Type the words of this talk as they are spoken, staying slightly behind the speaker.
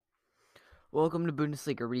Welcome to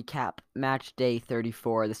Bundesliga Recap, Match Day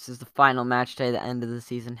 34. This is the final match day. The end of the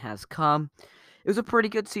season has come. It was a pretty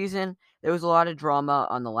good season. There was a lot of drama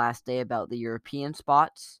on the last day about the European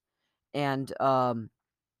spots and the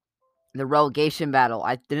relegation battle.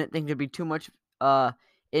 I didn't think there'd be too much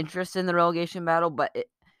interest in the relegation battle, but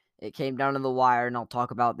it came down to the wire, and I'll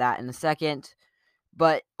talk about that in a second.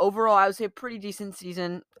 But overall, I would say a pretty decent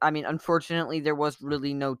season. I mean, unfortunately, there was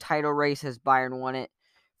really no title race as Bayern won it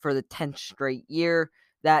for the 10th straight year.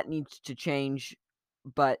 That needs to change.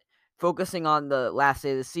 But focusing on the last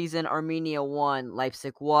day of the season, Arminia won,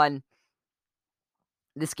 Leipzig won.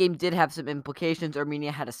 This game did have some implications.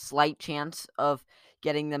 Arminia had a slight chance of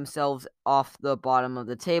getting themselves off the bottom of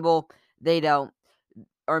the table. They don't.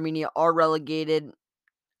 Arminia are relegated.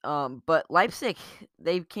 But Leipzig,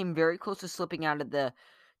 they came very close to slipping out of the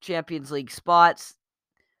Champions League spots.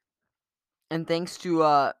 And thanks to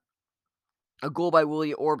a goal by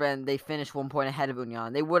Willi Orban, they finished 1 point ahead of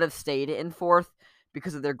Union. They would have stayed in fourth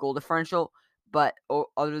because of their goal differential. But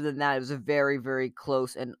other than that, it was a very, very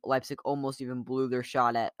close, and Leipzig almost even blew their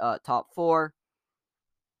shot at top four.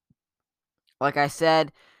 Like I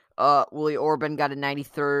said, Willi Orban got a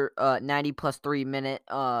 90 plus 3 minute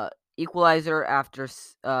equalizer after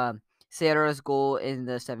Serra's goal in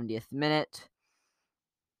the 70th minute.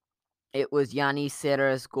 It was Yanni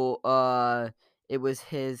Serra's goal. It was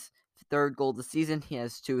his third goal of the season. He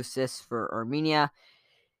has 2 assists for Arminia.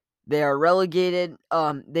 They are relegated.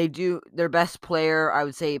 They do their best player, I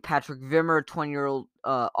would say, Patrick Wimmer, 20-year-old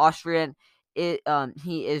Austrian. He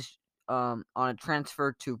is on a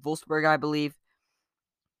transfer to Wolfsburg, I believe.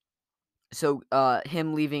 So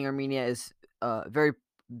him leaving Armenia is very,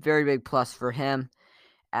 very big plus for him,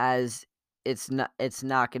 as it's not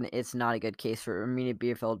a good case for Arminia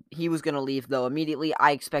Bielefeld. He was gonna leave though immediately.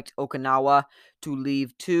 I expect Okinawa to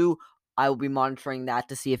leave too. I will be monitoring that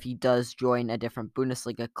to see if he does join a different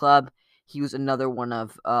Bundesliga club. He was another one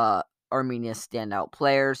of Armenia's standout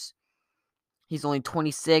players. He's only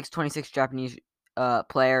 26 Japanese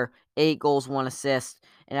player, 8 goals, 1 assist,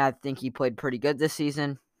 and I think he played pretty good this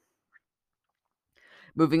season.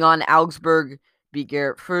 Moving on, Augsburg beat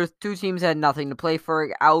Garrett Firth. Two teams had nothing to play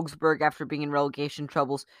for. Augsburg, after being in relegation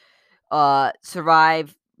troubles,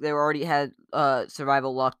 survived. They already had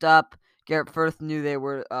survival locked up. Garrett Firth knew they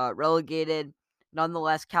were relegated.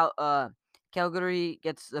 Nonetheless, Calgary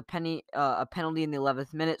gets a penalty in the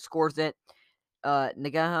 11th minute, scores it.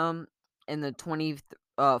 Nagaham in the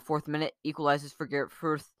 24th minute equalizes for Garrett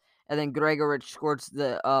Firth, and then Gregorich scores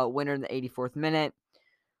the winner in the 84th minute.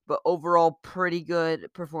 But overall, pretty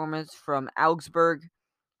good performance from Augsburg.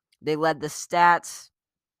 They led the stats.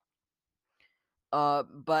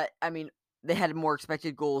 But I mean, they had more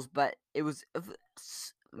expected goals, but it was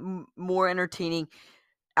more entertaining.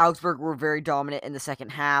 Augsburg were very dominant in the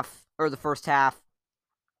second half, or the first half.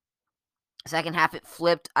 Second half, it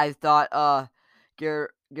flipped. I thought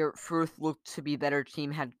Garrett Fruth looked to be a better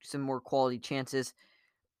team, had some more quality chances.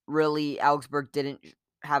 Really, Augsburg didn't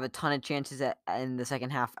have a ton of chances in the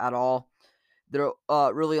second half at all. Their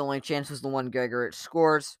really only chance was the one Gregorich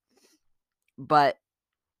scores. But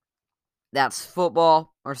that's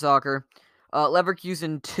football or soccer.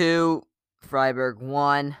 Leverkusen 2, Freiburg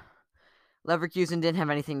 1. Leverkusen didn't have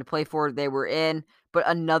anything to play for. They were in, but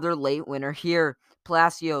another late winner here.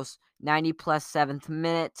 Palacios, 90 plus 7th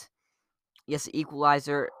minute. Yes,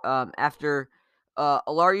 equalizer after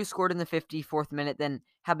Alario scored in the 54th minute. Then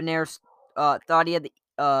Habanero thought he had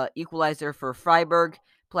the equalizer for Freiburg.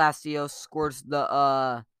 Palacios scores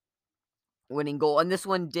the winning goal. And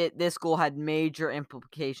this goal had major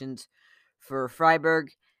implications for Freiburg.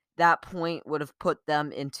 That point would have put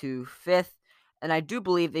them into 5th. And I do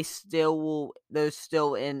believe they're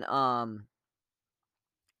still in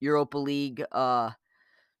Europa League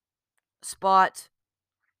spot.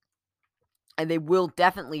 And they will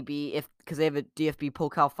definitely be because they have a DFB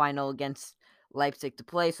Pokal final against Leipzig to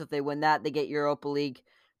play. So if they win that, they get Europa League,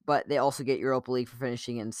 but they also get Europa League for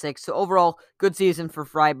finishing in 6th. So overall, good season for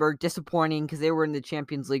Freiburg. Disappointing because they were in the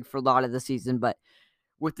Champions League for a lot of the season, but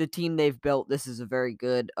with the team they've built, this is a very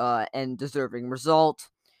good and deserving result.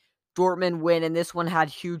 Dortmund win, and this one had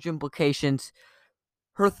huge implications.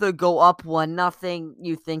 Hertha go up 1-0.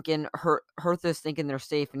 You thinking Hertha's thinking they're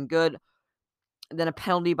safe and good. Then a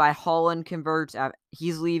penalty by Holland converts.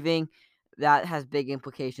 He's leaving. That has big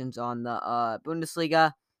implications on the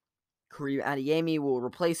Bundesliga. Karim Adeyemi will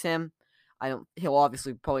replace him. He'll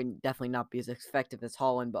obviously probably definitely not be as effective as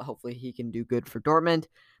Holland, but hopefully he can do good for Dortmund.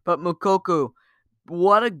 But Moukoko,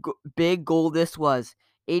 what a big goal this was.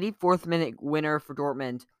 84th minute winner for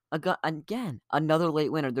Dortmund. Again, another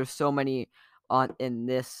late winner. There's so many in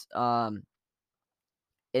this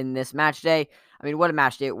in this match day. I mean, what a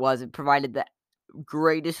match day it was. It provided the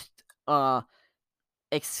greatest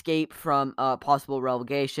escape from possible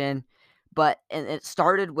relegation. And it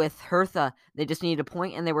started with Hertha. They just needed a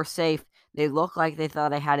point and they were safe. They looked like they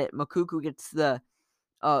thought they had it. Makuku gets the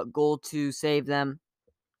goal to save them.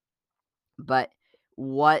 But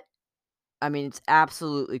what I mean, it's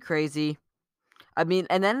absolutely crazy. I mean,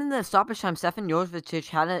 and then in the stoppage time, Stefan Jovetic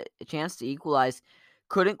had a chance to equalize,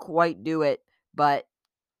 couldn't quite do it, but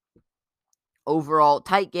overall,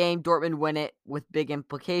 tight game. Dortmund win it with big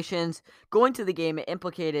implications. Going to the game, it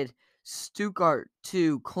implicated Stuttgart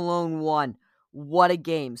 2, Cologne 1. What a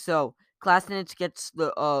game. So, Klasnich gets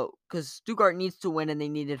the, because Stuttgart needs to win and they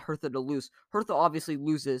needed Hertha to lose. Hertha obviously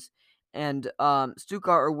loses, and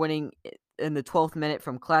Stuttgart are winning in the 12th minute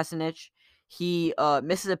from Klasnich. He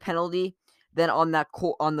misses a penalty, then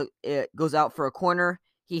it goes out for a corner.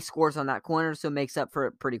 He scores on that corner, so makes up for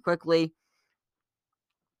it pretty quickly.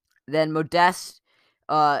 Then Modeste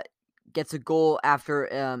gets a goal after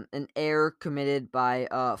an error committed by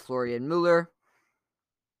Florian Müller.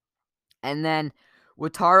 And then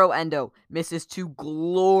Wataru Endo misses two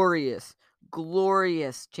glorious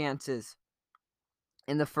chances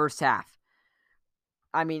in the first half.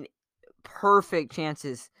 I mean, perfect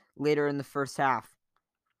chances later in the first half.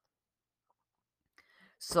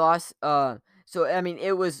 So I mean,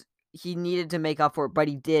 he needed to make up for it, but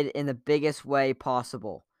he did in the biggest way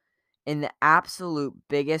possible. In the absolute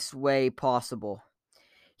biggest way possible.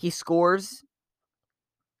 He scores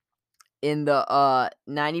in the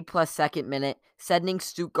 90-plus second minute, sending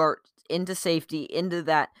Stuttgart into safety, into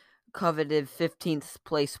that coveted 15th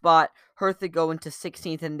place spot. Hertha go into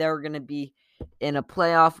 16th, and they're going to be in a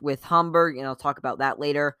playoff with Hamburg, and I'll talk about that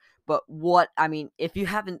later. But if you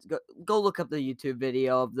haven't, go look up the YouTube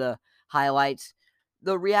video of the highlights.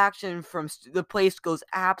 The reaction from the place goes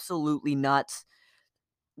absolutely nuts.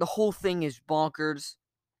 The whole thing is bonkers.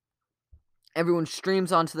 Everyone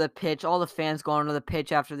streams onto the pitch. All the fans go onto the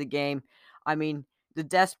pitch after the game. I mean, the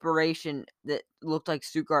desperation that looked like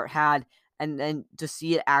Stuttgart had, and then to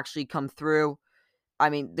see it actually come through. I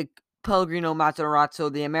mean, the Pellegrino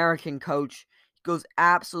Matarazzo, the American coach, goes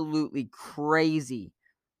absolutely crazy.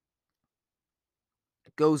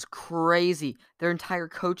 Goes crazy. Their entire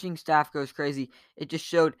coaching staff goes crazy. It just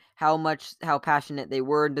showed how passionate they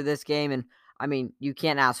were into this game. And I mean, you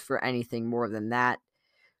can't ask for anything more than that.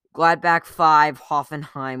 Gladbach 5,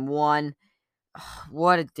 Hoffenheim 1.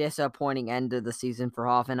 What a disappointing end of the season for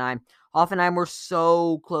Hoffenheim. Hoffenheim were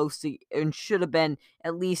so close to and should have been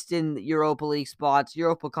at least in the Europa League spots,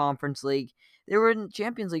 Europa Conference League. They were in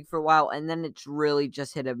Champions League for a while, and then it's really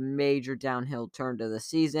just hit a major downhill turn to the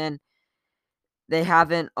season. They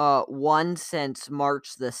haven't won since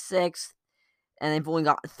March the 6th, and they've only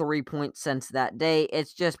got 3 points since that day.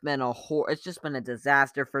 It's just been a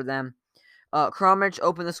disaster for them. Kramaric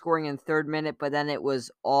opened the scoring in the 3rd minute, but then it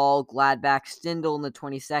was all Gladbach. Stindl in the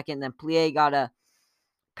 22nd. Then Plie got a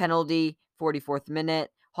penalty, 44th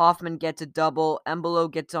minute. Hoffman gets a double.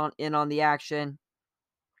 Embolo gets in on the action.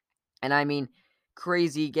 And I mean,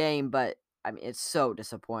 crazy game, but I mean, it's so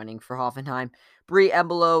disappointing for Hoffenheim. Brie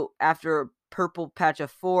Embolo, after a purple patch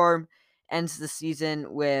of form, ends the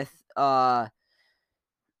season with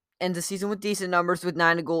decent numbers with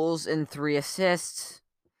 9 goals and 3 assists.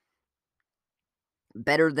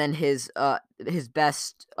 Better than his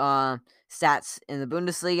best stats in the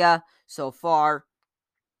Bundesliga so far.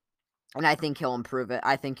 And I think he'll improve it.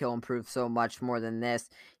 I think he'll improve so much more than this.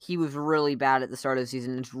 He was really bad at the start of the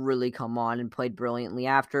season. It's really come on and played brilliantly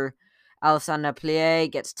after. Alessandro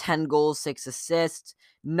Plie gets 10 goals, 6 assists.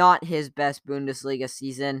 Not his best Bundesliga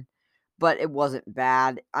season, but it wasn't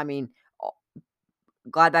bad. I mean,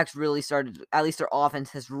 Gladbach's really started, at least their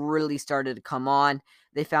offense has really started to come on.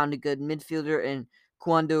 They found a good midfielder in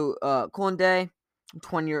Konde,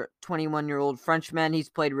 21-year-old Frenchman. He's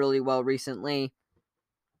played really well recently.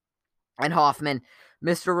 And Hoffman,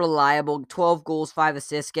 Mr. Reliable, 12 goals, 5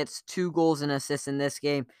 assists, gets 2 goals and assists in this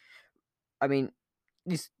game. I mean,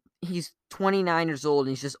 he's 29 years old,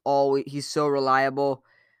 and he's so reliable.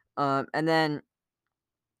 And then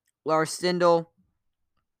Lars Stindl,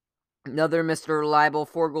 another Mr. Reliable,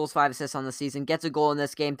 4 goals, 5 assists on the season, gets a goal in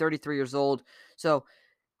this game, 33 years old. So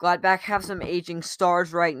Gladbach have some aging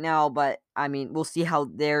stars right now, but I mean, we'll see how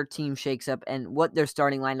their team shakes up and what their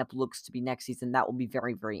starting lineup looks to be next season. That will be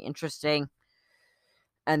very, very interesting.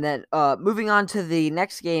 And then moving on to the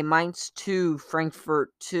next game, Mainz 2, Frankfurt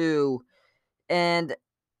 2. And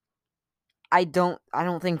I don't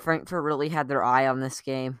think Frankfurt really had their eye on this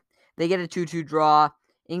game. They get a 2-2 draw.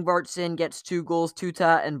 Ingvartsen gets 2 goals.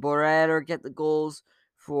 Tuta and Borrero get the goals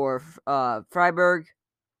for Freiburg.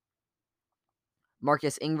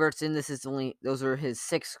 Marcus Ingwertsen, those are his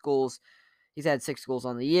 6 goals. He's had 6 goals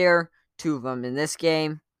on the year, 2 of them in this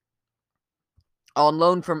game. On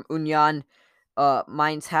loan from Union.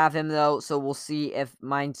 Mainz have him, though, so we'll see if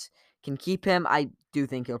Mainz can keep him. I do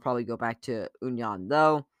think he'll probably go back to Union,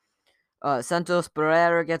 though. Santos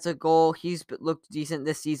Pereira gets a goal. He's looked decent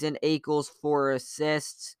this season. 8 goals, 4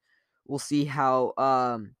 assists. We'll see how.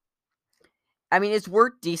 It's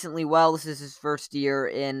worked decently well. This is his first year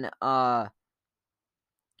in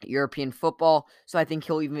European football, so I think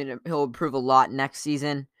he'll improve a lot next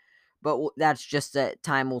season. But that's just a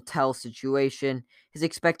time will tell situation. His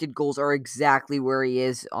expected goals are exactly where he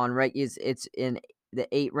is on it's in the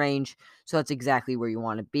 8 range, so that's exactly where you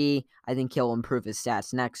want to be. I think he'll improve his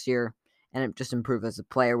stats next year and just improve as a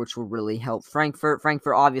player, which will really help Frankfurt.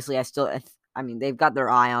 Frankfurt, obviously, they've got their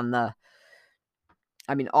eye on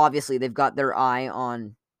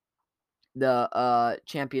the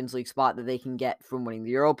Champions League spot that they can get from winning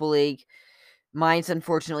the Europa League. Mainz,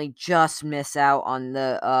 unfortunately, just miss out on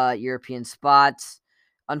the European spots.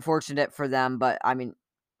 Unfortunate for them, but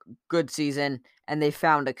good season, and they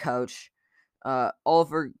found a coach.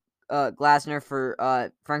 Oliver Glasner for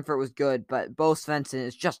Frankfurt was good, but Bo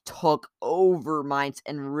Svensson just took over Mainz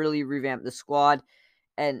and really revamped the squad.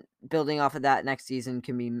 And building off of that next season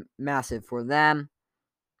can be massive for them.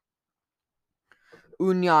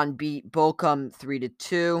 Union beat Bochum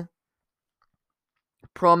 3-2.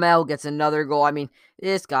 Promel gets another goal.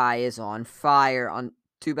 This guy is on fire.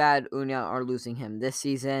 Too bad Union are losing him this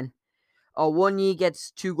season. Wonyi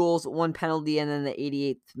gets 2 goals, 1 penalty, and then the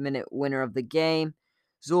 88th minute winner of the game.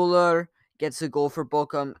 Zoller gets a goal for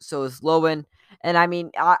Bochum, so is Lowen. And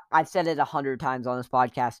I've said it 100 times on this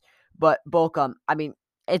podcast, but Bochum,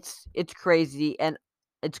 it's crazy, and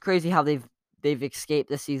it's crazy how they've escaped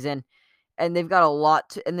this season, and they've got a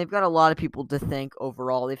lot of people to thank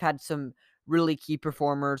overall. They've had some really key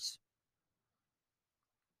performers.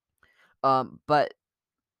 But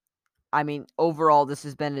overall, this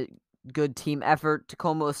has been a good team effort.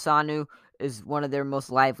 Takuma Asano is one of their most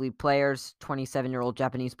lively players. 27-year-old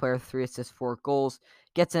Japanese player, 3 assists, 4 goals.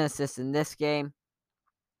 Gets an assist in this game.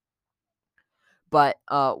 But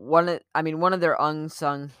one of their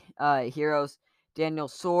unsung heroes, Daniel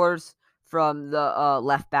Soares from the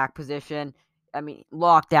left back position.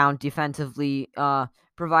 Lockdown defensively,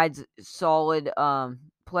 provides solid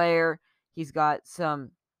player. He's got some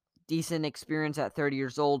decent experience at 30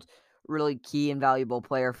 years old. Really key and valuable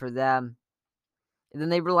player for them. And then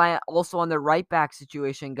they rely also on their right back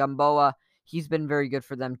situation, Gamboa. He's been very good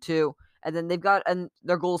for them too. And then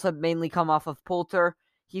their goals have mainly come off of Poulter.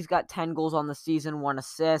 He's got 10 goals on the season, 1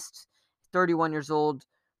 assist, 31 years old.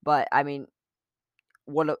 But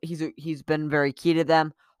he's been very key to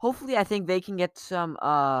them. Hopefully, I think they can get some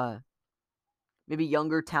maybe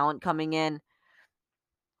younger talent coming in,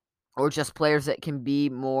 or just players that can be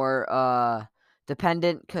more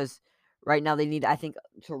dependent, because right now they need, I think,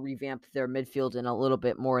 to revamp their midfield and a little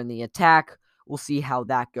bit more in the attack. We'll see how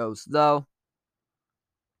that goes, though.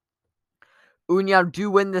 Union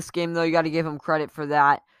do win this game, though. You got to give them credit for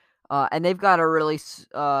that. And they've got a really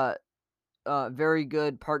very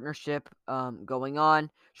good partnership going on.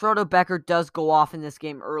 Schroeder Becker does go off in this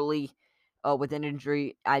game early with an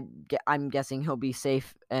injury. I'm guessing he'll be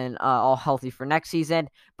safe and all healthy for next season.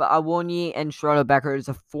 But Awoniyi and Schroeder Becker is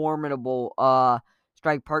a formidable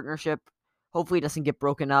strike partnership. Hopefully it doesn't get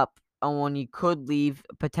broken up. Awoniyi could leave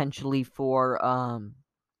potentially for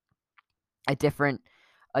a different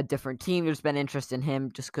team. There's been interest in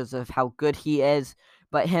him just because of how good he is.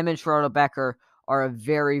 But him and Schroeder Becker are a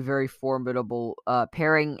very, very formidable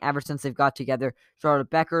pairing ever since they've got together. Schroeder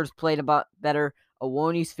Becker's played about better.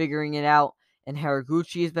 Awoniyi's figuring it out. And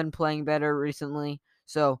Haraguchi has been playing better recently.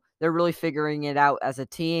 So they're really figuring it out as a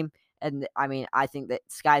team. And I think that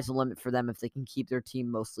sky's the limit for them if they can keep their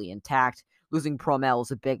team mostly intact. Losing Promel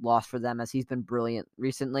is a big loss for them, as he's been brilliant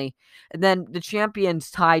recently. And then the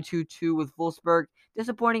champions tie 2-2 with Wolfsburg.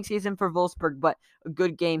 Disappointing season for Wolfsburg, but a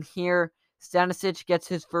good game here. Stanisic gets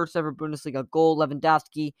his first ever Bundesliga goal.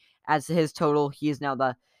 Lewandowski adds to his total. He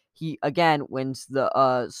again wins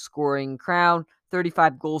the scoring crown.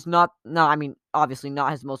 35 goals. Obviously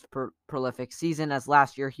not his most prolific season, as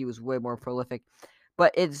last year he was way more prolific,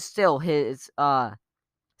 but it's still his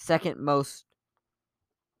second most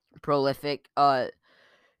prolific.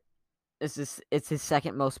 It's his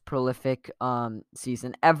second most prolific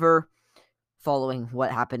season ever, following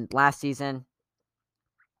what happened last season.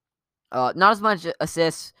 Not as much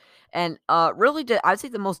assists, and really, I'd say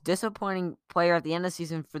the most disappointing player at the end of the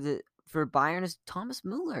season for Bayern is Thomas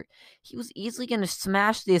Müller. He was easily going to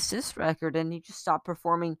smash the assist record, and he just stopped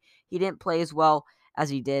performing. He didn't play as well as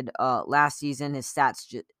he did last season. His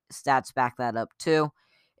stats back that up too.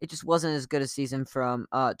 It just wasn't as good a season from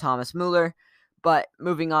Thomas Müller. But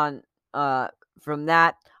moving on from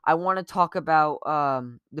that, I want to talk about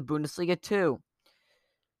the Bundesliga too.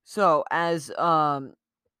 So as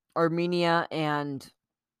Arminia and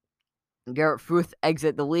Gerrit Futh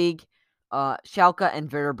exit the league, Schalke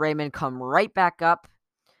and Werder Bremen come right back up.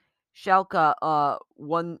 Schalke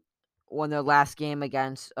won their last game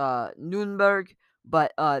against Nuremberg,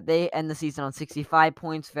 but they end the season on 65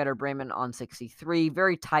 points. Werder Bremen on 63.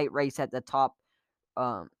 Very tight race at the top,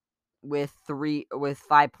 with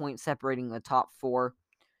 5 points separating the top 4,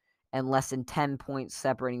 and less than 10 points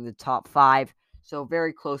separating the top 5. So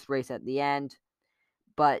very close race at the end.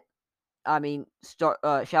 But I mean,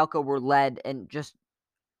 Schalke were led, and just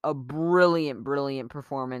a brilliant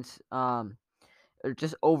performance.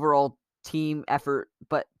 Just overall team effort.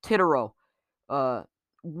 But Titaro,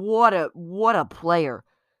 what a player!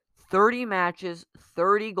 30 matches,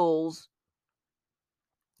 30 goals.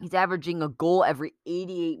 He's averaging a goal every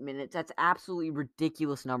 88 minutes. That's absolutely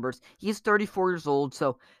ridiculous numbers. He's 34 years old,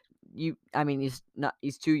 so he's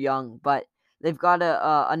too young. But they've got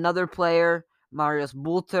another player, Marius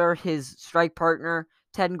Bulter, his strike partner,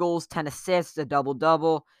 10 goals, 10 assists, a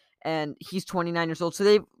double-double, and he's 29 years old. So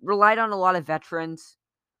they've relied on a lot of veterans,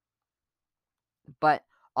 but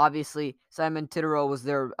obviously Simon Titaro was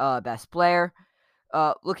their best player.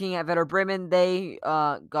 Looking at Werder Bremen, they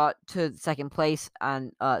got to second place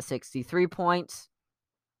on 63 points.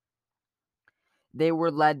 They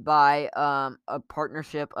were led by a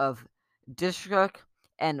partnership of Dietrich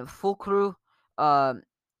and Fulkrug.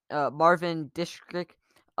 Marvin Dietrich,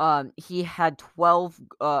 he had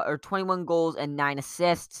 21 goals and 9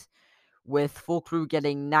 assists, with Fulkrug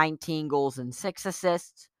getting 19 goals and 6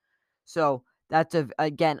 assists. So that's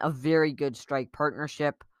again a very good strike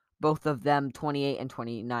partnership. Both of them 28 and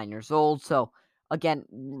 29 years old. So again,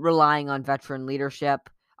 relying on veteran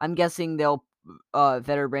leadership. I'm guessing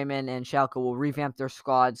Werder Bremen and Schalke will revamp their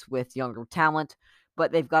squads with younger talent,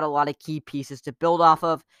 but they've got a lot of key pieces to build off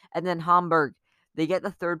of. And then Hamburg, they get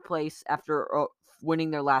the third place after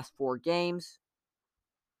winning their last 4 games,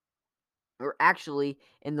 or actually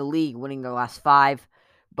in the league winning their last 5.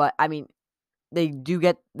 But I mean, they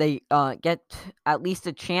get at least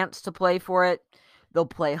a chance to play for it. They'll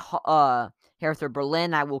play Hertha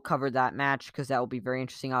Berlin. I will cover that match because that will be very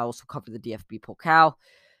interesting. I'll also cover the DFB Pokal.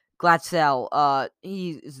 Glatzel,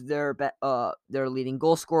 he's their leading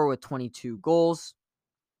goal scorer with 22 goals.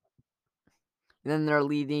 And then their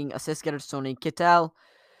leading assist getter, Sonny Kittel,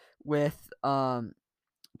 with 12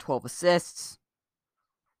 assists.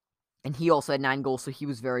 And he also had 9 goals, so he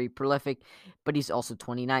was very prolific. But he's also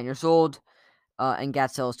 29 years old. And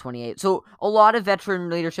Gatzel is 28. So a lot of veteran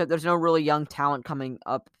leadership. There's no really young talent coming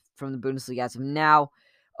up from the Bundesliga as of now.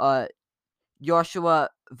 Joshua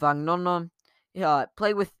Vagnonen,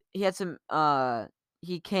 played with. He had some.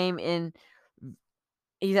 He came in.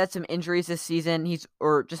 He's had some injuries this season.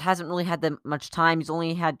 Just hasn't really had that much time. He's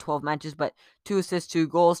only had 12 matches, but 2 assists, 2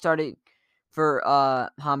 goals. Started for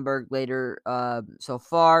Hamburg later so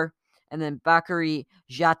far. And then Bakary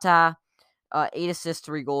Jata, 8 assists,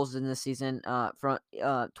 3 goals in this season from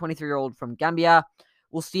 23-year-old from Gambia.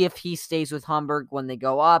 We'll see if he stays with Hamburg when they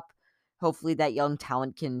go up. Hopefully that young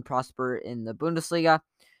talent can prosper in the Bundesliga.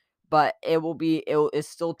 But it's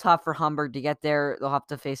still tough for Hamburg to get there. They'll have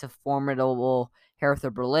to face a formidable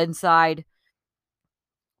Hertha Berlin side.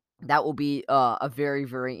 That will be a very,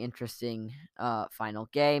 very interesting final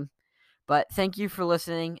game. But thank you for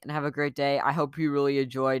listening and have a great day. I hope you really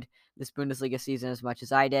enjoyed this Bundesliga season as much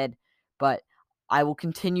as I did. But I will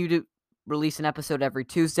continue to release an episode every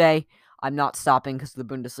Tuesday. I'm not stopping because of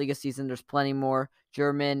the Bundesliga season. There's plenty more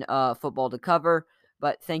German football to cover.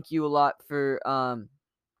 But thank you a lot for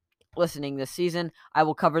listening this season. I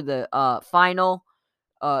will cover the final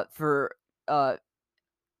for I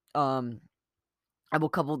will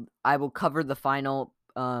cover the final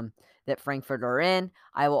that Frankfurt are in.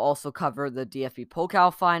 I will also cover the DFB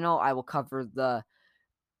Pokal final. I will cover the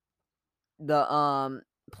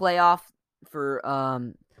playoff for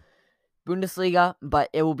Bundesliga, but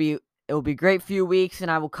it will be a great few weeks, and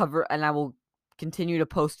I will continue to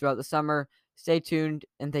post throughout the summer. Stay tuned,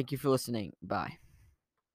 and thank you for listening. Bye.